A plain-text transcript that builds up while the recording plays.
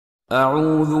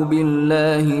أعوذ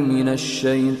بالله من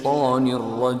الشيطان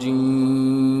الرجيم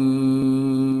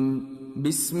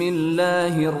بسم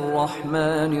الله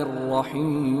الرحمن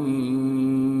الرحيم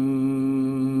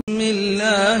بسم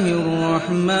الله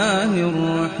الرحمن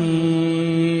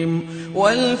الرحيم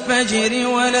والفجر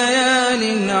وليال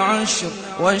عشر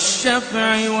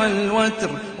والشفع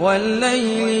والوتر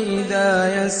والليل إذا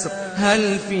يسر هل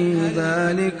في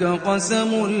ذلك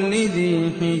قسم لذي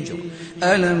حجر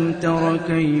ألم تر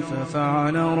كيف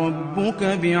فعل ربك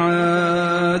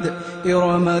بعاد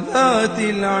إرم ذات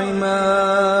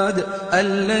العماد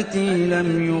التي لم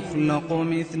يخلق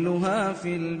مثلها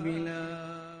في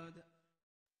البلاد.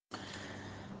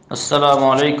 السلام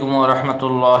عليكم ورحمة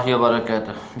الله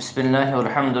وبركاته. بسم الله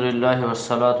والحمد لله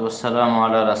والصلاة والسلام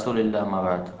على رسول الله ما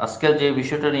بعد. আজকের যে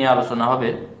বিষয়টা নিয়ে আলোচনা হবে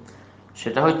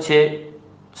সেটা হচ্ছে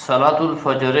সালাতুল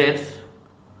ফজরের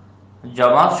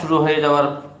জামাত শুরু হয়ে যাওয়ার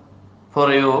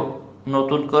পরেও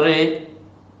নতুন করে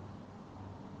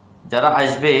যারা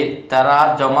আসবে তারা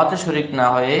জামাতে শরীক না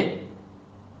হয়ে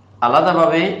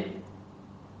আলাদাভাবে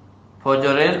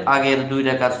ফজরের আগের 2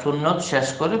 রাকাত সুন্নত শেষ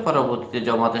করে পরবর্তীতে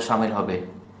জামাতে শামিল হবে।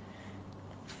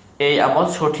 এই আমল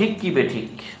সঠিক কি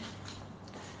বেঠিক?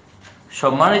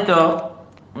 সম্মানিত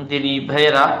দিনী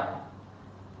ভাইয়েরা,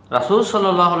 রাসূল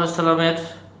সাল্লাল্লাহু আলাইহি সাল্লামের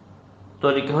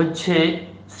তরিকা হচ্ছে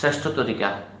শ্রেষ্ঠ তরিকা।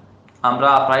 আমরা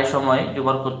প্রায় সময়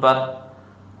জুমার খুতবার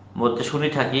মধ্যে শুনে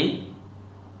থাকি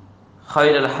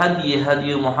খায়রুল হাদি হাদি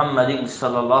মুহাম্মাদিন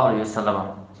সাল্লাল্লাহু আলাইহি ওয়াসাল্লাম।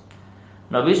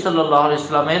 নবী সাল্লাল্লাহু আলাইহি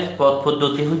সাল্লামের পথ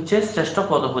পদ্ধতি হচ্ছে শ্রেষ্ঠ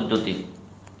পথ পদ্ধতি।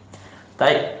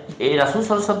 তাই এই রাসূল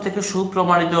সাল্লাল্লাহু আলাইহি ওয়াসাল্লাম থেকে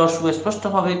সুপ্রমাণিত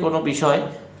সুস্পষ্টভাবে কোনো বিষয়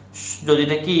যদি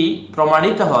নাকি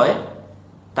প্রমাণিত হয়,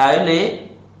 তাহলে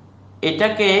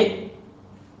এটাকে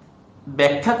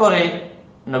ব্যাখ্যা করে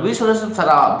নবী সাল্লাল্লাহু আলাইহি ওয়াসাল্লাম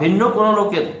ছাড়া ভিন্ন কোনো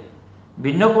লোকের,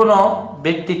 ভিন্ন কোনো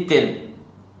ব্যক্তিত্বের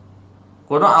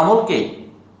কোনো আমলকে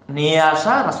নিয়ে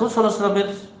আসা রাসূল সাল্লাল্লাহু আলাইহি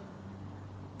ওয়াসাল্লামের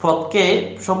পথকে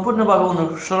সম্পূর্ণভাবে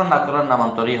অনুসরণ না করার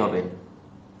নামান্তরই হবে।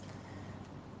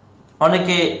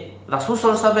 অনেকে রাসূল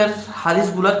সাল্লাল্লাহু আলাইহি ওয়াসাল্লামের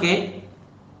হাদিসগুলোকে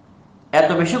এত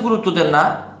বেশি গুরুত্ব দেন না।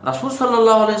 রাসূল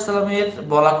সাল্লাল্লাহু আলাইহি ওয়াসাল্লামের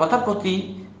বলা কথার প্রতি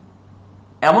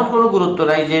এমন কোনো গুরুত্ব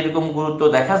নাই যে এরকম গুরুত্ব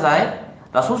দেখা যায়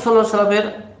রাসূল সাল্লাল্লাহু আলাইহি ওয়াসাল্লামের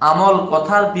আমল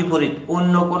কথার বিপরীত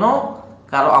অন্য কোনো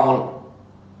কারো আমল।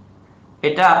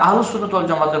 এটা আহলুস সুন্নাত ওয়াল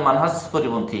জামাতের মানহাজ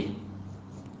পরিপন্থী।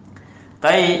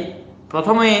 তাই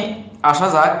প্রথমে আসা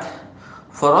যাক,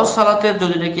 ফরজ সালাতের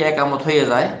যদি নাকি একামত হয়ে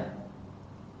যায়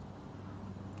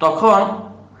তখন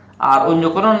আর অন্য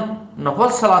কোনো নফল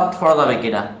সালাত পড়া যাবে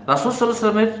কিনা, রাসূল সাল্লাল্লাহু আলাইহি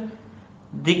ওয়াসাল্লামের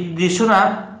দিক নির্দেশনা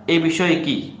এই বিষয়ে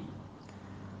কি?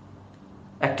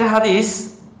 একটা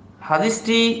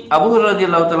হাদিসটি আবু হুরায়রা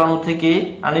রাদিয়াল্লাহু তাআলা আনহু থেকে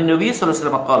আনি নবী সাল্লাল্লাহু আলাইহি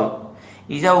ওয়াসাল্লাম قال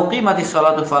ইজা উকিমাতিস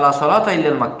সালাতু ফালা সালাতা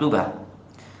ইল্লাল মাকতুবা।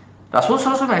 রাসূল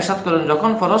সাল্লাল্লাহু আলাইহি ওয়াসাল্লাম ইরশাদ করেন,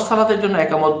 যখন ফরজ সালাতের জন্য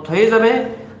একামত হয়ে যাবে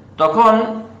তখন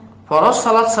ফরজ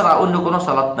সালাত ছাড়া অন্য কোনো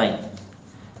সালাত নাই।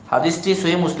 হাদিসটি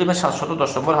সহিহ মুসলিমের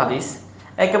 710 নম্বর হাদিস,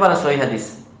 একেবারে সহিহ হাদিস।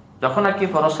 যখন আর কি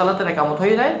ফরজ সালাতের একামত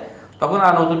হয়ে যায় তখন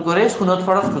আর নতুন করে সুন্নত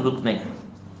পড়ার সুযোগ নেই।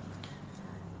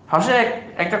 ফাঁসে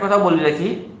একটা কথা বলি রাখি,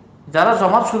 যারা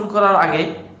জামাত শুরু করার আগে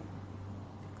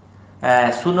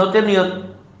সুন্নতের নিয়ত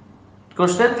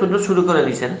করছেন, সুন্নত শুরু করে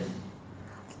দিয়েছেন,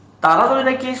 তারা যদি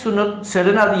নাকি সুন্নত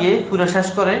ছেড়ে না দিয়ে পুরো শেষ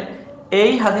করে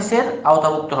এই হাদিসের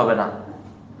আওতাভুক্ত হবে না,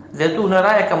 যেহেতু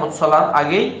উনারা একামত সালার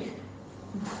আগেই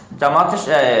জামাতে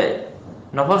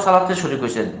নফল সালাতে শরীক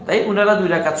হয়েছেন। তাই উনারা 2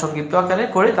 রাকাত সংক্ষিপ্ত আকারে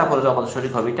করে তারপরে জামাতে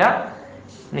শরীক হবে, এটা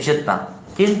নিষেধ না।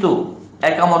 কিন্তু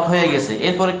একামত হয়ে গেছে,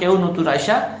 এরপরে কেউ নতুন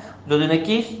আয়সা যদি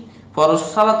নাকি ফরজ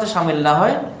সালাতে শামিল না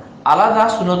হয়, আলাদা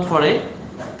সুন্নত পড়ে,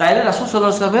 তাইলে রাসূল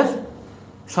সাল্লাল্লাহু আলাইহি ওয়াসাল্লামের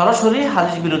সরাসরি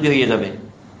হাদিস বিরোধী হয়ে যাবে।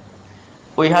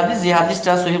 ওই হাদিস, যে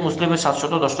হাদিসটা সহিহ মুসলিমের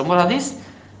 710 নম্বর হাদিস,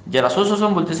 যে রাসূল সাল্লাল্লাহু আলাইহি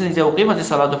ওয়াসাল্লাম বলতেছেন যে উকিমাতিস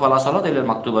সালাতু ফালা সালাতা ইল্লাল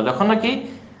মাকতুবা, যখন নাকি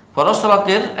ফরজ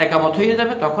সালাতের একামত হয়ে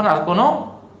যাবে তখন আর কোনো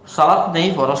সালাত নেই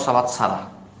ফরজ সালাত ছাড়া।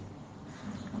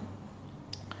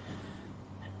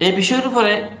 এই বিষয়ের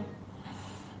উপরে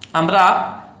আমরা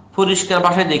পরিষ্কার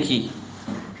ভাষায় দেখি,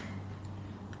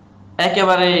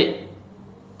 একেবারে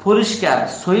পরিষ্কার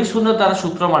সহিহ সুন্নাহ দ্বারা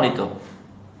সুপ্রমাণিত।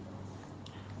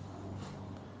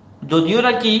 যদিও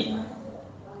নাকি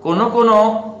কোনো কোনো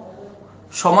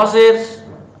সমাজের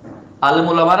আলেম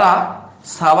ওলামারা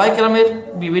সাহাবায়ে কেরামের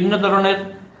বিভিন্ন ধরনের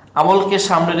আমলকে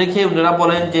সামনে রেখে ওনারা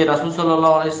বলেন যে রাসূল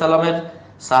সাল্লাল্লাহু আলাইহি সাল্লামের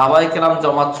সাহাবায়ে কেরাম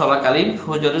জামাত চলাকালীন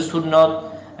ফজরের সুন্নত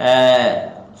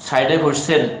সাইডে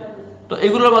বসছেন। তো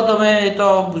এগুলোর মাধ্যমে তো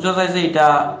বোঝা যায় যে এটা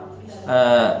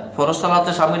ফরজ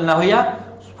সালাতে শামিল না হইয়া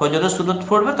ফজরের সুন্নত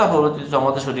পড়বে, তারপর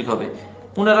জামাতে শরীক হবে।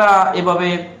 ওনারা এভাবে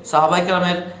সাহাবায়ে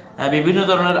কেরামের বিভিন্ন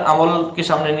ধরনের আমলকে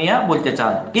সামনে নিয়ে বলতে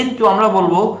চান। কিন্তু আমরা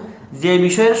বলবো যে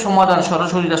বিষয়ের সমাধান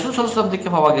সরাসরি রাসূল সাল্লাল্লাহু আলাইহি ওয়াসাল্লাম থেকে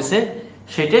পাওয়া গেছে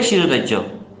সেটাই শিরোধার্য।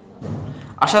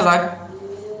 আসা যাক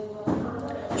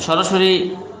সরাসরি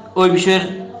ওই বিষয়ের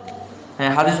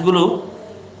হাদিসগুলো।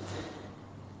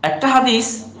 একটা হাদিস,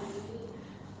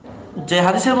 যে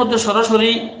হাদিসের মধ্যে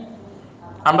সরাসরি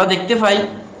আমরা দেখতে পাই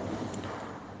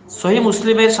সহিহ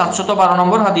মুসলিমের 712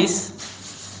 নম্বর হাদিস।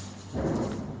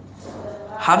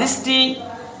 হাদিসটি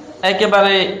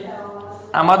একেবারে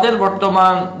আমাদের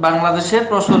বর্তমান বাংলাদেশের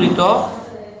প্রচলিত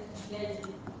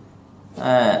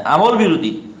আমল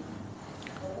বিরোধী।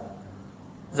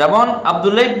 যেমন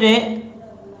আব্দুল্লাহ ইবনে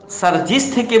সারজিস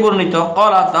থেকে বর্ণিত,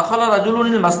 ক্বালা দাখালা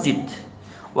রাজুলুল মসজিদ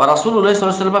ওয়া রাসূলুল্লাহ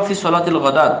সাল্লাল্লাহু আলাইহি ওয়াসাল্লাম ফি সালাতিল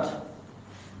গাদাত।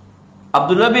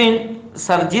 আব্দুল্লাহ বিন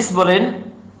সারজিস বলেন,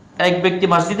 এক ব্যক্তি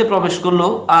মসজিদে প্রবেশ করলো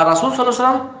আর রাসূল সাল্লাল্লাহু আলাইহি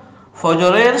ওয়াসাল্লাম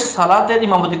ফজরের সালাতের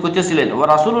ইমামতি করতেছিলেন। ওয়া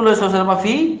রাসূলুল্লাহ সাল্লাল্লাহু আলাইহি ওয়াসাল্লাম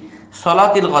ফি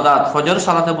সালাতিল গাদাত, ফজরের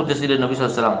সালাতে পড়তেছিলেন নবী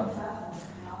সাল্লাল্লাহু আলাইহি ওয়াসাল্লাম।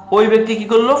 ওই ব্যক্তি কি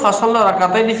করলো? ফাসাল্লা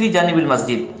রাকাতাইনি ফি জানিবিল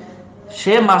মসজিদ,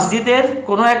 সে মসজিদের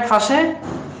কোনো এক পাশে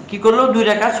কি করলো? 2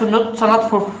 রাকাত সুন্নত সালাত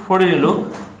পড়ে নিল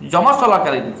জমা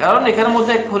চলাকালীন। কারণ এখানের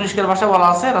মধ্যে এক পরিষ্কার ভাষা বলা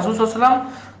আছে রাসূল সাল্লাল্লাহু আলাইহি ওয়াসাল্লাম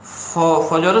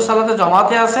ফজরের সালাতে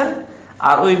জমাতে আছেন,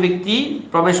 আর ওই ব্যক্তি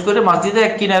প্রবেশ করে মসজিদের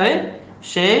এক কিনারে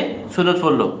সে সুন্নত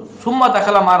পড়লো। সুম্মা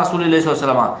দাখালা মা রাসূলিল্লাহি সাল্লাল্লাহু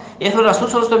আলাইহি ওয়াসাল্লাম, এরপর রাসূল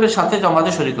সাল্লাল্লাহু আলাইহি ওয়াসাল্লামের সাথে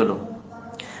জমাতে শরীক হলো।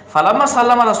 ফালাম্মা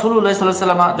সাল্লামা রাসূলুল্লাহি সাল্লাল্লাহু আলাইহি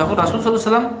ওয়াসাল্লাম, যখন রাসূল সাল্লাল্লাহু আলাইহি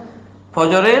ওয়াসাল্লাম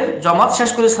ফজরের জামাত শেষ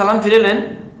করে সালাম ফিরালেন,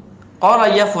 ক্বালা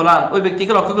ইয়া ফুলান, ওই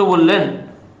ব্যক্তিকে লক্ষ্য করে বললেন,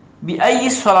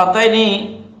 বিআইয়িস সালাতাইনি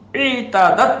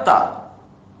ইতাদাত্তা,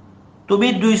 তুমি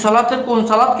 2 সালাতের কোন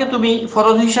সালাতকে তুমি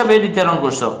ফরজ হিসাবে নির্ধারণ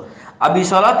করছো? আবি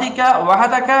সালাতিকা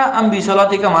ওয়াহাদাকা আম বি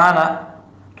সালাতিকা মাআনা,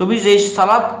 তুমি যে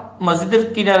সালাত মসজিদের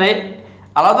কিনারে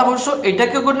আলাদা করছো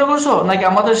এটাকে গণ্য করছো, নাকি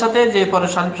আমাদের সাথে যে পরে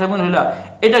শামিল হইলা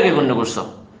এটাকে গণ্য করছো?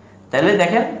 তাহলে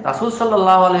দেখেন রাসূল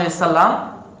সাল্লাল্লাহু আলাইহি ওয়াসাল্লাম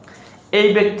এই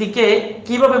ব্যক্তিকে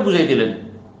কিভাবে বুঝাই দিলেন।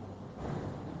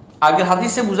 আগের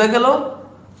হাদিসে বোঝা গেল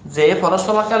যে ফরজ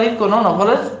চলাকালীন কোনো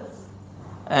নফলের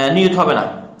নিয়ত হবে না,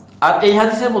 আর এই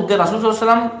হাদিসের মধ্যে রাসূল সাল্লাল্লাহু আলাইহি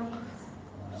ওয়াসাল্লাম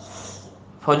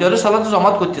ফজরের সালাতে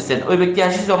জামাত করতেছেন, ওই ব্যক্তি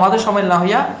আসি জামাতের শামিল না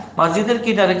হইয়া মসজিদের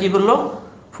কিনারে কি করলো?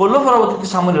 ফলো পরবর্তীতে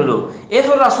শামিল হলো।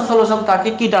 এরপর রাসূল সাল্লাল্লাহু আলাইহি ওয়াসাল্লাম তাকে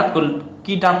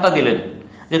কি ডাঁটটা দিলেন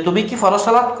যে তুমি কি ফরজ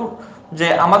সালাত যে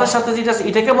আমাদের সাথে যেটা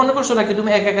এটাকে মনে করছো, নাকি তুমি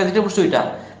একা একা যেটা বুঝছো এটা?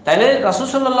 তাইলে রাসূল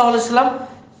সাল্লাল্লাহু আলাইহি ওয়াসাল্লাম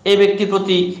এই ব্যক্তির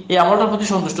প্রতি, এই আমলটার প্রতি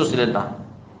সন্তুষ্ট ছিলেন না।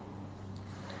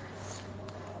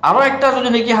 আরো একটা যদি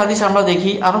নাকি হাদিস আমরা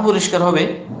দেখি আরো পরিষ্কার হবে।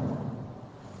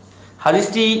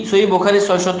 হাদিসটি সহিহ বুখারীর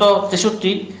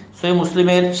 663, সহিহ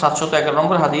মুসলিমের 711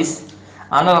 নম্বর হাদিস।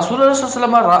 আনা রাসূলুল্লাহ সাল্লাল্লাহু আলাইহি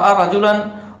ওয়াসাল্লাম রাআ রাজুলান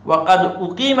ওয়া কাদ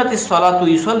উকিমাতিস সালাতু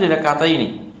ইউসাল্লি রাকাতাইনি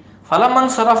ফালাম্মান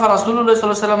সারাফা রাসূলুল্লাহ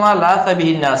সাল্লাল্লাহু আলাইহি ওয়াসাল্লাম লা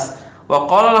তাবিহিন নাস ওয়া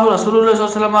ক্বালা লাহু রাসূলুল্লাহ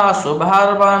সাল্লাল্লাহু আলাইহি ওয়াসাল্লাম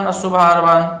সুবহানারবান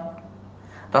সুবহানারবান।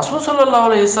 রাসূল সাল্লাল্লাহু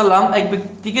আলাইহি ওয়াসাল্লাম এক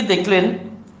ব্যক্তিকে দেখলেন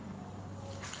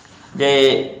যে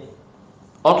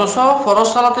অথচ ফরজ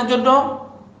সালাতের জন্য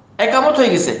একামত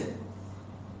হয়ে গেছে।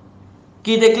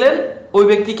 কি দেখলেন? ওই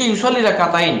ব্যক্তিকে ইউসাল্লি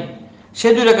রাকাতাইন, সে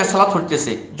 2 রাকাত সালাত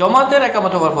পড়তেছে জামাতের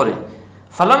একামত হওয়ার পরে।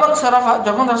 ফালামান সারাফা,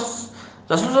 যখন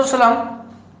রাসূল সাল্লাল্লাহু আলাইহি ওয়াসাল্লাম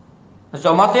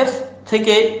জামাতের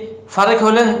থেকে ফারেক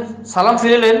হলেন, সালাম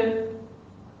ফিরালেন,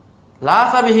 লা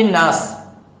তাবিহিন নাস,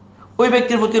 ওই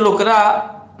ব্যক্তির প্রতি লোকেরা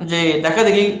যে দেখা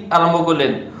দেখি আরম্ভ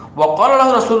করলেন। ওয়া ক্বালা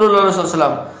লাহু রাসূলুল্লাহ সাল্লাল্লাহু আলাইহি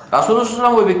ওয়াসাল্লাম, রাসূলুল্লাহ সাল্লাল্লাহু আলাইহি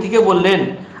ওয়াসাল্লাম ওই ব্যক্তিকে বললেন,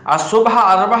 আসুবহা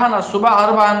আরবাহান আসুবহা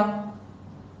আরবাহান,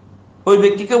 ওই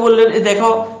ব্যক্তিকে বললেন এ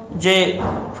দেখো যে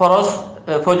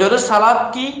ফজরের সালাত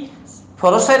কি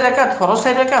ফরজ 4 রাকাত, ফরজ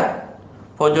 4 রাকাত,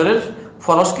 ফজরের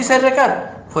ফরজ কি 4 রাকাত,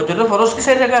 ফজরের ফরজ কি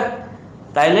 4 রাকাত।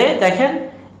 তাইলে দেখেন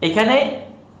এখানে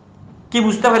কি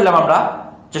বুঝতে পারলাম আমরা,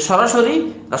 যে সরাসরি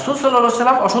রাসূল সাল্লাল্লাহু আলাইহি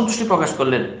ওয়াসাল্লাম অসন্তুষ্টি প্রকাশ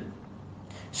করলেন,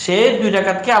 সে 2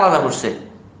 রাকাতকে আলাদা করছে।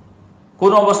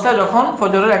 কোন অবস্থায়? যখন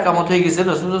ফজরের একামত হয়ে গেছে,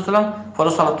 রাসূল সাল্লাল্লাহু আলাইহি ওয়াসাল্লাম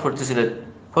ফরজ সালাত পড়তেছিলেন,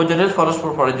 ফজরের ফরজ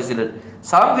পড়াইতেছিলেন,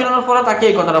 সালাম ফিরানোর পরে তাকে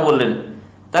এই কথাটা বললেন।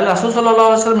 তাহলে রাসূল সাল্লাল্লাহু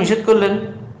আলাইহি ওয়াসাল্লাম নিষেধ করলেন।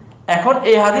 এখন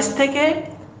এই হাদিস থেকে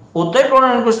অধ্যায়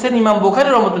প্রণয়ন করছেন ইমাম বুখারী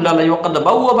রাহমাতুল্লাহি আলাইহি, ওয়াকাদ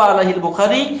বাওয়াবা আলাইহিল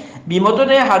বুখারী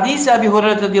বিমতনে হাদিস আবি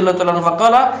হুরায়রা রাদিয়াল্লাহু তাআলা আনহু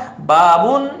ফাকালা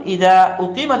বাবুন ইযা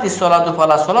উকিমাতিস সালাতু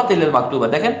ফালা সালাতা ইল্লাল মাকতুবা।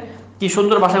 দেখেন কি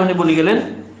সুন্দর ভাষায় উনি বলে গেলেন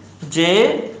যে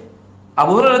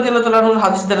আবু হুরায়রা রাদিয়াল্লাহু তাআলা আনহুর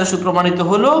হাদিস দ্বারা সুপ্রমাণিত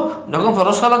হলো যখন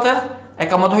ফরজ সালাতের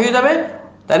একামত হয়ে যাবে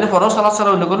তাহলে ফরজ সালাত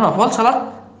ছাড়া অন্য কোনো নফল সালাত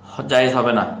জায়েজ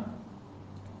হবে না।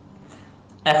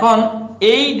 এখন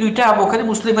এই 2টা বুখারী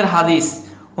মুসলিমের হাদিস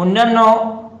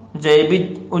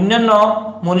অন্যান্য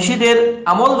মনীষীদের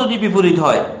আমল যদি বিপরীত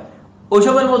হয়, ওই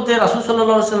সময়ের মধ্যে রাসূল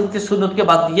সাল্লাল্লাহু আলাইহি ওয়াসাল্লামকে সুন্নতকে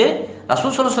বাদ দিয়ে, রাসূল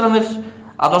সাল্লাল্লাহু আলাইহি ওয়াসাল্লামের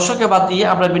আদর্শকে বাদ দিয়ে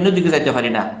আমরা ভিন্ন দিকে যাইতে পারি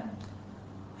না।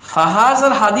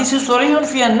 ফাহাজাল হাদিসু সরিহুন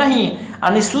ফি আন্নাহি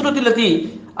আনিস সুরাতিল্লাতি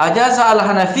আজাজা আল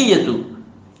হানাফিয়াতু,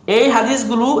 এই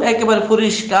হাদিসগুলো একেবারে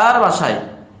পরিষ্কার ভাষায়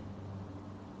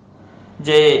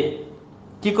যে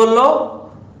কি করলো,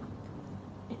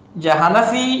 যে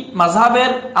হানাফি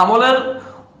মাযহাবের আমলের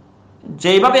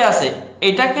যেইভাবে আছে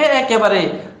এটাকে একেবারে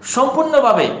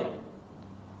সম্পূর্ণভাবে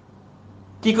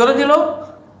কি করে দিল,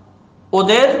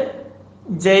 ওদের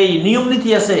যেই নিয়ম নীতি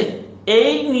আছে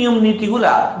এই নিয়ম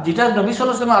নীতিগুলা যেটা নবী সাল্লাল্লাহু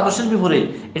আলাইহি ওয়াসাল্লামের আদর্শের বিপরীত,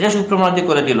 এটা সুপ্রমাণিত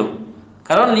করে দিল।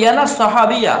 কারণ লিয়ানা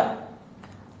সাহাবিয়া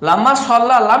লাম্মা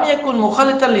সাল্লা লাম ইয়াকুন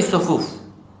মুখালিতাল লিসুফুফ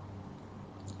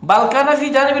বাল কানা ফি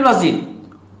জানিবিল মসজিদ।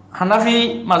 হানাফি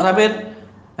মাযহাবের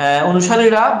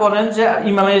অনুসারীরা বলেন যে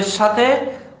ইমামের সাথে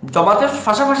জামাতের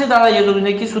পাশাপাশি দাঁড়াইয়ে যদি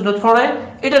নাকি সুন্নত পড়ে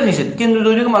এটা নিষেধ, কিন্তু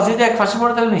যদি মসজিদে এক পাশে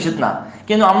পড়ে তাহলে নিষেধ না।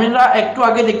 কিন্তু আমরা একটু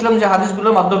আগে দেখলাম যে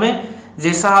হাদিসগুলোর মাধ্যমে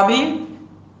যে সাহাবী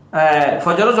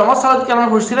ফজর ও জামাত সালাত কেমন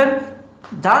পড়ছিলেন,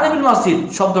 জানিবিল মসজিদ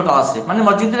শব্দটা আছে, মানে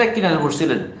মসজিদের এক কিনারে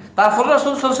পড়ছিলেন, তারপরে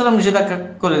রাসূল সাল্লাল্লাহু আলাইহি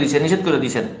ওয়াসাল্লাম নিষেধ করে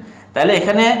দিয়েছেন। তাহলে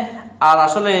এখানে আর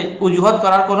আসলে অজুহাত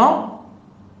করার কোনো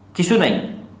কিছু নাই।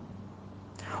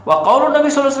 ওয়া কাউলু নবী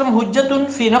সাল্লাল্লাহু আলাইহি ওয়াসাল্লাম হুজ্জাতুন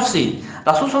ফি নাফসি,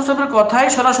 রাসূল সাল্লাল্লাহু আলাইহি ওয়াসাল্লামের কথাই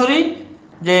সরাসরি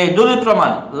যে দলিল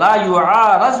প্রমাণ, লা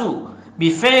ইউআরাজু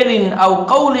বিফিলিন আও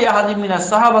কাউলি আহাদিন মিনাস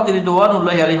সাহাবাতি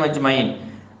রিদওয়ানুল্লাহি আলাইহিম আজমাইন।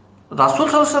 রাসূল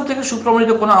সাল্লাল্লাহু আলাইহি ওয়াসাল্লাম থেকে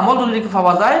সুপ্রমাণিত কোনো আমল যদি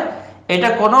পাওয়া যায়, এটা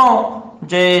কোনো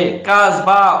যে কাজ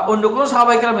বা অন্য কোনো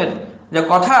সাহাবায়ে কেরামের যে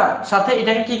কথার সাথে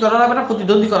এটাকে কি করা যাবে না,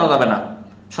 প্রতিদ্বন্দ্বী করা যাবে না,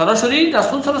 সরাসরি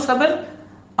রাসূল সাল্লাল্লাহু আলাইহি ওয়াসাল্লামের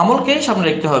আমলকেই সামনে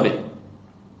রাখতে হবে।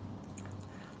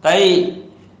 তাই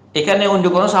এখানে অন্য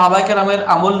কোনো সাহাবায়ে কেরামের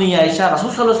আমল নিয়ে আইসা রাসূল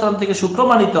সাল্লাল্লাহু আলাইহি ওয়াসাল্লাম থেকে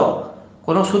সুপ্রমাণিত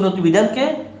কোনো সুন্নতি বিধানকে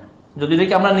যদি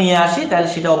নাকি আমরা নিয়ে আসি তাহলে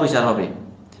সেটা অবিচার হবে।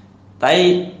 তাই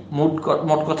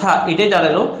মোট কথা এটাই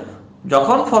দাঁড়ালো,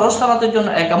 যখন ফরজ সালাতের জন্য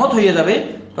একামত হয়ে যাবে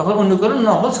তখন অন্য কোনো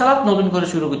নফল সালাত নতুন করে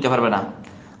শুরু করতে পারবে না।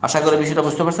 আশা করি বিষয়টা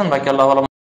বুঝতে পারছেন। বাকি আল্লাহ